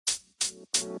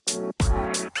Hey,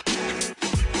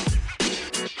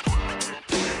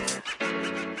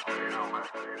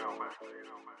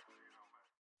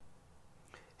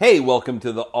 welcome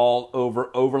to the All Over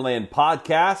Overland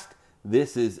podcast.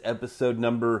 This is episode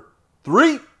number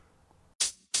 3.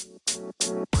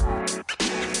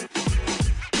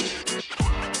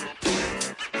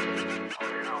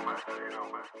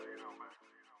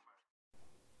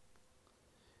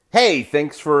 Hey,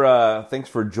 thanks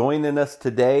for joining us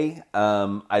today.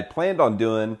 I planned on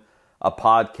doing a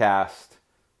podcast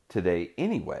today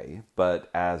anyway, but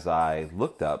as I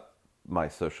looked up my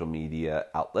social media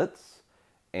outlets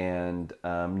and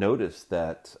noticed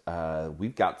that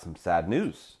we've got some sad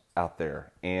news out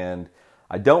there, and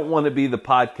I don't want to be the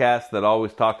podcast that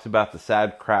always talks about the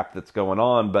sad crap that's going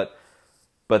on, but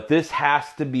this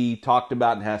has to be talked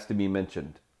about and has to be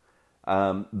mentioned.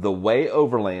 The Way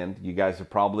Overland, you guys have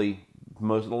probably, a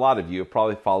lot of you have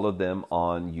probably followed them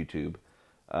on YouTube.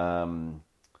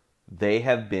 They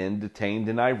have been detained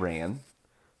in Iran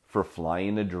for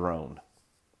flying a drone.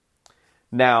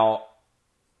 Now,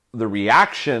 the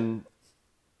reaction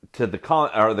to the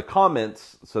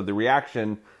comments, so the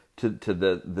reaction to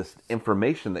this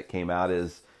information that came out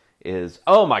is,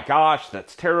 oh my gosh,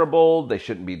 that's terrible. They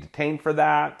shouldn't be detained for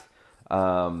that.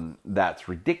 That's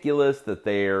ridiculous that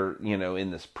they're,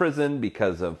 in this prison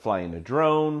because of flying a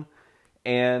drone.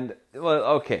 And,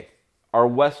 okay, our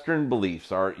Western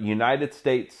beliefs, our United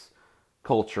States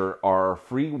culture, our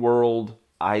free world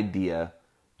idea,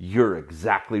 you're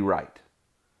exactly right.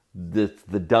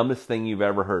 The dumbest thing you've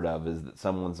ever heard of is that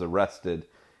someone's arrested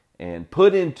and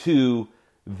put into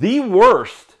the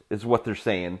worst, is what they're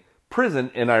saying,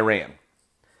 prison in Iran.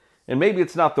 And maybe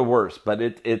it's not the worst, but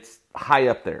it's high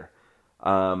up there.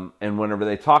 And whenever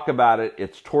they talk about it,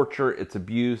 it's torture, it's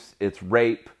abuse, it's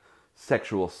rape,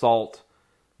 sexual assault,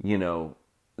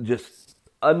 just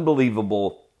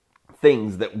unbelievable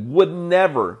things that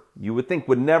you would think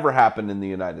would never happen in the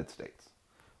United States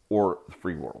or the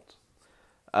free world.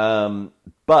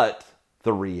 But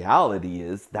the reality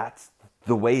is that's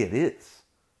the way it is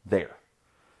there.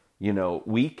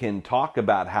 We can talk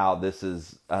about how this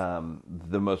is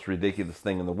the most ridiculous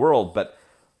thing in the world, but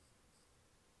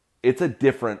it's a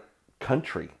different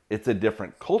country. It's a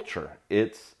different culture.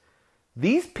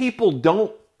 These people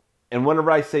don't, and whenever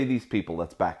I say these people,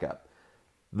 let's back up.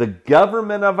 The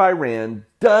government of Iran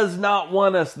does not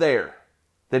want us there.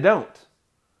 They don't.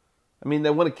 They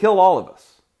want to kill all of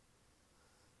us.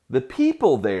 The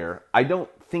people there, I don't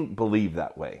think believe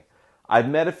that way. I've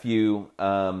met a few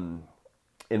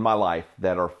in my life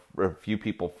that are a few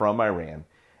people from Iran,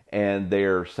 and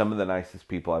they're some of the nicest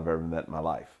people I've ever met in my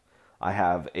life. I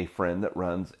have a friend that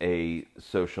runs a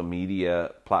social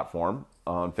media platform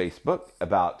on Facebook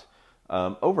about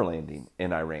overlanding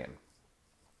in Iran.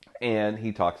 And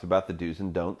he talks about the do's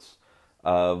and don'ts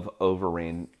of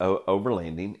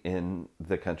overlanding in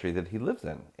the country that he lives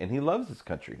in. And he loves this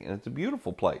country, and it's a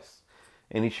beautiful place.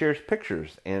 And he shares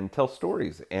pictures and tells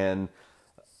stories, and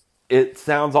it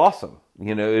sounds awesome.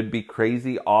 It'd be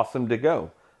crazy awesome to go.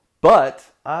 But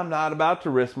I'm not about to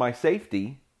risk my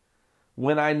safety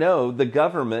when I know the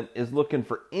government is looking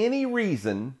for any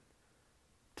reason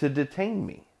to detain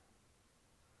me.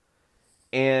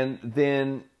 And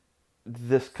then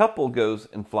this couple goes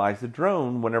and flies a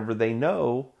drone whenever they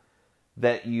know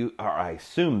that I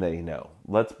assume they know.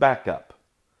 Let's back up.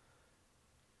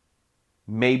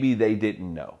 Maybe they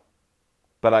didn't know,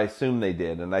 but I assume they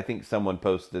did. And I think someone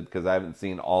posted, because I haven't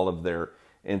seen all of their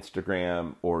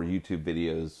Instagram or YouTube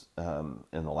videos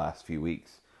in the last few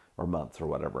weeks or months or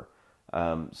whatever.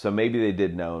 So maybe they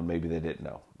did know and maybe they didn't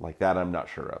know. Like that, I'm not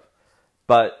sure of.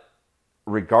 But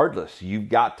regardless, you've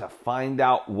got to find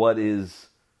out what is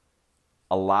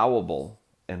allowable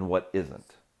and what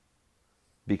isn't.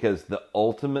 Because the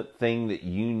ultimate thing that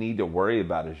you need to worry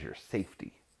about is your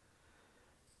safety.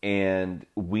 And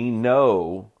we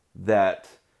know that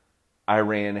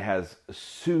Iran has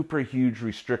super huge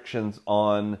restrictions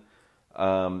on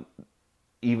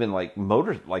even like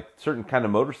certain kind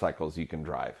of motorcycles you can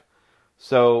drive.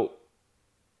 So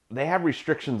they have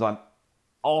restrictions on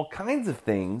all kinds of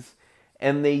things,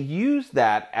 and they use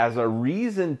that as a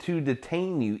reason to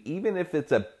detain you, even if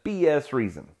it's a BS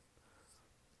reason.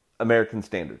 American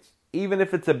standards. Even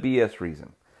if it's a BS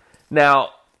reason.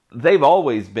 Now, they've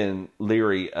always been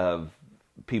leery of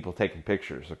people taking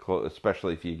pictures,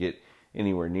 especially if you get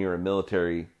anywhere near a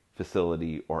military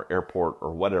facility or airport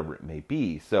or whatever it may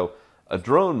be. So a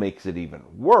drone makes it even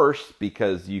worse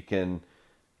because you can,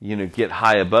 get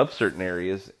high above certain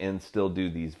areas and still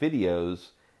do these videos,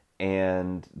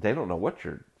 and they don't know what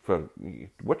you're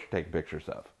taking pictures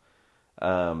of.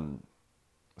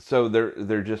 So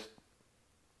they're just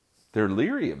they're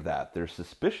leery of that. They're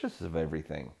suspicious of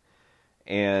everything.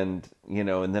 And,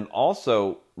 and then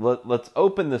also let's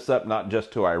open this up not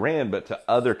just to Iran, but to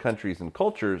other countries and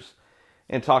cultures,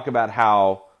 and talk about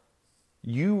how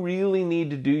you really need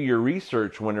to do your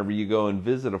research whenever you go and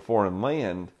visit a foreign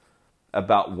land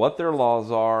about what their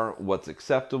laws are, what's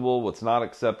acceptable, what's not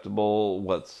acceptable,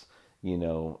 what's,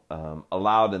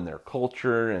 allowed in their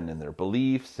culture and in their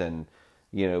beliefs. And,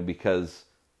 because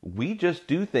we just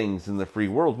do things in the free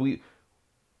world. We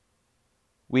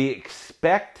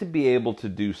expect to be able to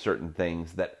do certain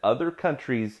things that other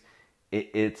countries,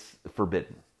 it's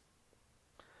forbidden.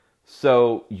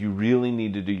 So you really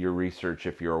need to do your research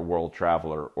if you're a world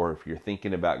traveler, or if you're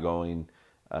thinking about going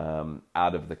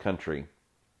out of the country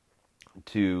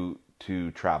to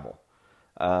travel.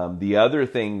 The other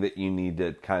thing that you need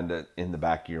to kind of in the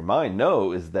back of your mind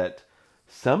know is that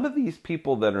some of these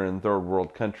people that are in third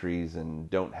world countries and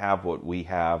don't have what we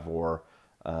have, or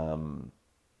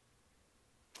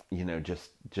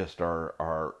just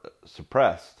are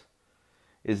suppressed,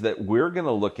 is that we're going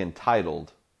to look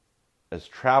entitled as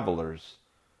travelers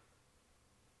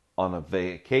on a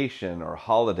vacation or a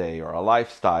holiday or a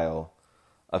lifestyle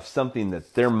of something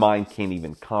that their mind can't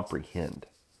even comprehend.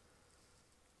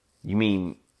 You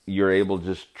mean you're able to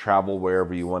just travel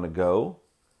wherever you want to go,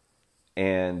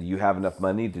 and you have enough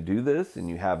money to do this, and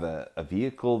you have a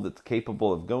vehicle that's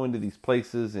capable of going to these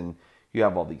places, and you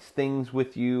have all these things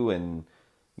with you, and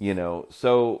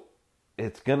so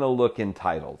it's going to look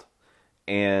entitled.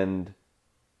 And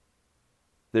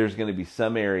there's going to be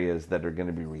some areas that are going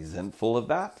to be resentful of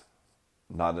that,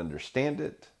 not understand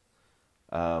it.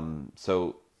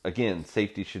 So again,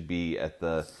 safety should be at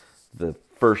the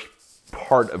first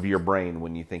part of your brain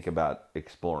when you think about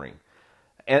exploring.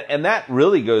 And that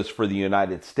really goes for the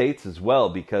United States as well,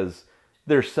 because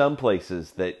there's some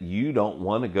places that you don't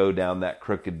want to go down that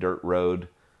crooked dirt road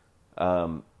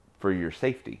for your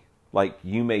safety. Like,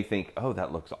 you may think, oh,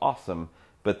 that looks awesome,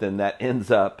 but then that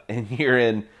ends up and you're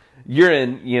in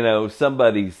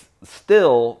somebody's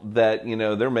still that,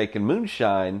 they're making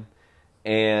moonshine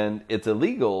and it's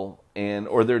illegal,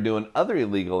 or they're doing other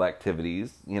illegal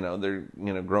activities. They're,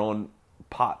 growing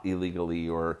pot illegally,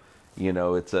 or,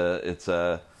 it's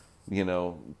a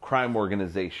crime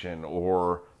organization,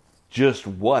 or just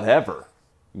whatever.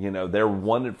 They're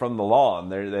wanted from the law,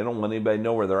 and they don't want anybody to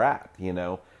know where they're at.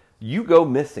 You go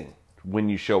missing when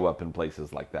you show up in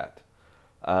places like that.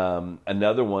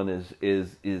 Another one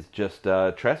is just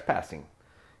trespassing.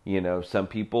 Some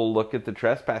people look at the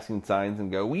trespassing signs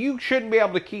and go, well, you shouldn't be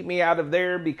able to keep me out of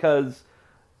there because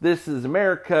this is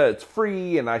America, it's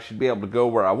free, and I should be able to go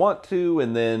where I want to.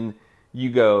 And then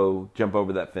you go jump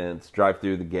over that fence, drive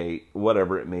through the gate,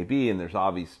 whatever it may be, and there's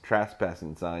obvious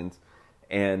trespassing signs,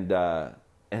 and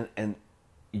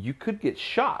you could get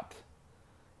shot,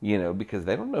 because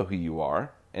they don't know who you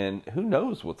are, and who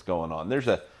knows what's going on. There's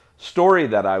a story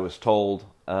that I was told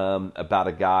about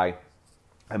a guy.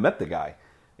 I met the guy,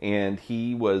 and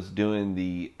he was doing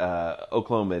the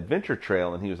Oklahoma Adventure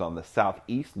Trail, and he was on the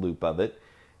southeast loop of it.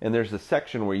 And there's a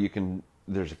section where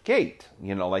there's a gate,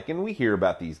 and we hear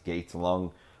about these gates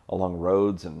along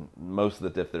roads, and most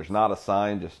of if there's not a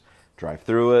sign, just drive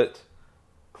through it,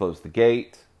 close the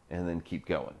gate, and then keep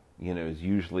going. Is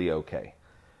usually okay.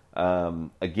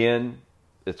 Again,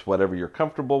 it's whatever you're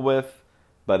comfortable with.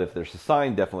 But if there's a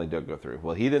sign, definitely don't go through.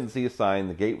 Well, he didn't see a sign.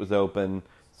 The gate was open,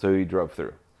 so he drove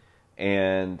through.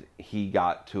 And he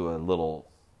got to a little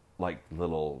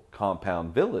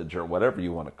compound village, or whatever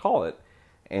you want to call it.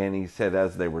 And he said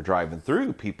as they were driving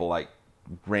through, people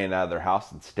ran out of their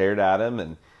house and stared at him.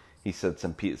 And he said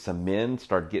some men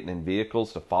started getting in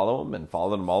vehicles to follow him, and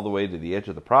followed him all the way to the edge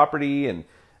of the property. And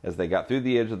as they got through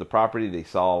the edge of the property, they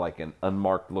saw an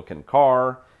unmarked looking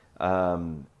car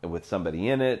with somebody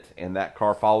in it, and that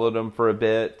car followed them for a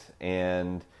bit.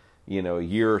 And a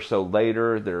year or so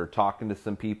later, they're talking to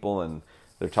some people, and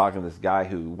they're talking to this guy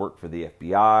who worked for the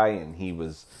FBI, and he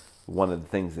was, one of the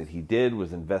things that he did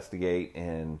was investigate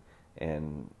and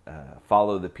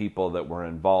follow the people that were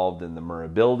involved in the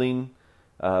Murrah building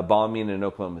bombing in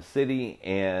Oklahoma City.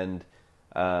 And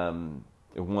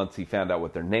once he found out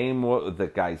what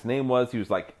the guy's name was, he was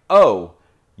like, "Oh,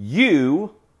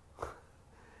 you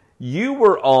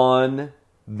were on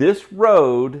this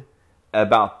road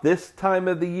about this time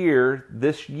of the year,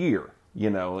 this year,"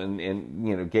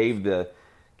 and gave the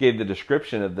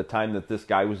description of the time that this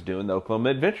guy was doing the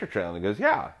Oklahoma Adventure Trail. And he goes,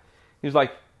 "Yeah." He was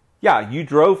like, "Yeah, you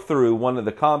drove through one of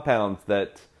the compounds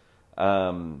that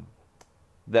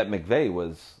McVeigh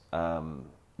was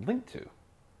linked to."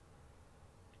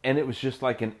 And it was just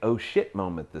like an oh shit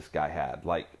moment this guy had.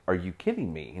 Like, "Are you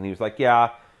kidding me?" And he was like,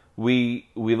 "Yeah, we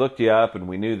looked you up and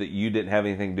we knew that you didn't have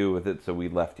anything to do with it, so we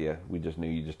left you. We just knew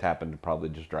you just happened to probably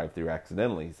just drive through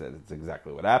accidentally. He said, it's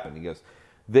exactly what happened. He goes,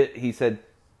 he said,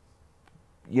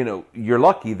 you're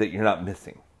lucky that you're not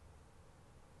missing.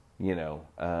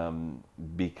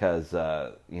 Because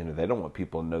they don't want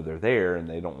people to know they're there, and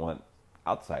they don't want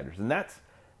outsiders, and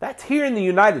that's here in the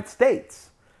United States.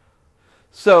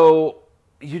 So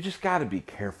you just got to be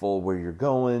careful where you're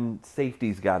going.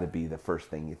 Safety's got to be the first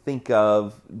thing you think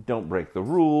of. Don't break the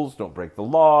rules. Don't break the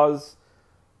laws.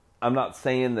 I'm not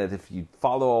saying that if you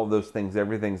follow all those things,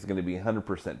 everything's going to be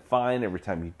 100% fine every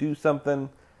time you do something,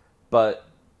 but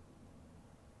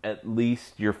at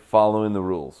least you're following the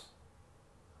rules.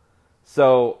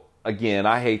 So, again,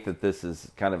 I hate that this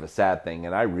is kind of a sad thing,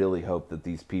 and I really hope that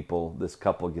this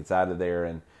couple gets out of there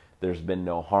and there's been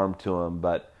no harm to them,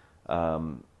 but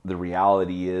the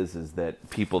reality is that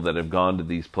people that have gone to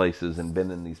these places and been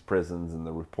in these prisons, and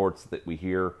the reports that we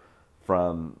hear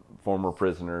from former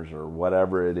prisoners or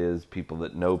whatever it is, people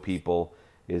that know people,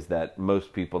 is that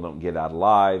most people don't get out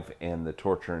alive, and the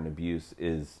torture and abuse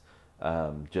is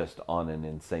just on an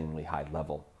insanely high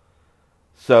level.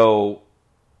 So,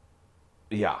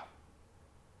 yeah,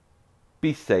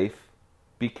 be safe,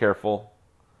 be careful.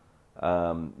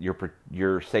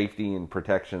 Your safety and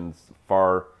protection's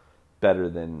far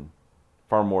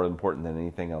more important than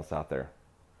anything else out there.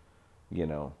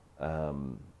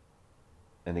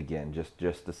 And again,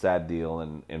 just a sad deal,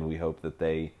 and we hope that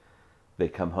they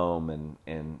come home,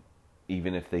 and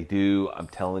even if they do, I'm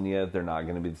telling you, they're not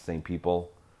going to be the same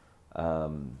people.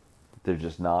 They're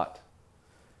just not.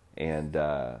 And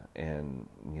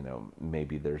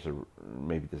maybe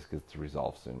this gets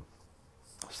resolved soon.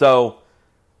 So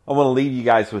I want to leave you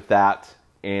guys with that,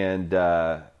 and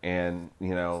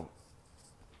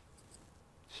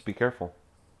just be careful.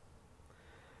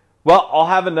 Well, I'll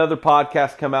have another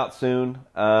podcast come out soon.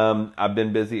 I've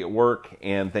been busy at work,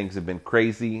 and things have been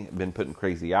crazy. I've been putting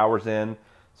crazy hours in,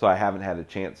 so I haven't had a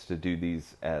chance to do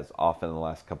these as often in the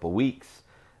last couple of weeks.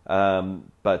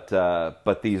 But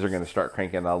these are going to start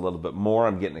cranking out a little bit more.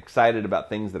 I'm getting excited about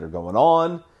things that are going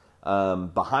on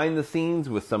behind the scenes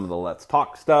with some of the Let's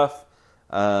Talk stuff,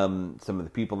 some of the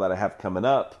people that I have coming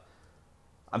up.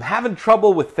 I'm having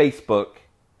trouble with Facebook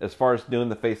as far as doing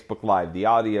the Facebook Live. The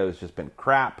audio has just been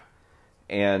crap,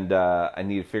 and I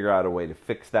need to figure out a way to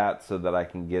fix that so that I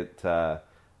can get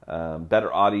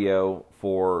better audio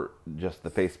for just the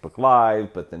Facebook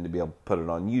Live, but then to be able to put it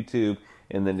on YouTube,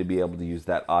 and then to be able to use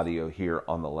that audio here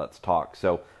on the Let's Talk.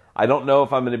 So I don't know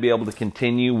if I'm going to be able to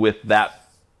continue with that,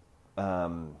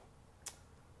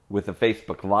 with the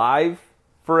Facebook Live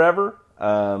forever,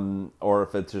 or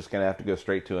if it's just going to have to go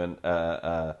straight to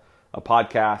a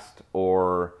podcast,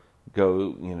 or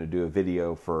go, do a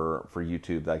video for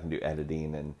YouTube that I can do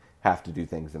editing and have to do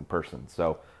things in person.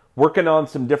 So working on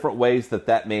some different ways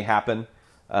that may happen.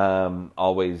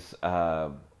 Always,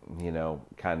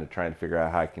 kind of trying to figure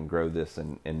out how I can grow this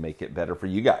and make it better for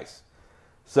you guys.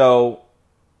 So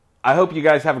I hope you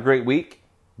guys have a great week.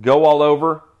 Go all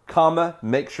over,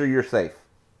 make sure you're safe.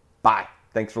 Bye.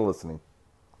 Thanks for listening.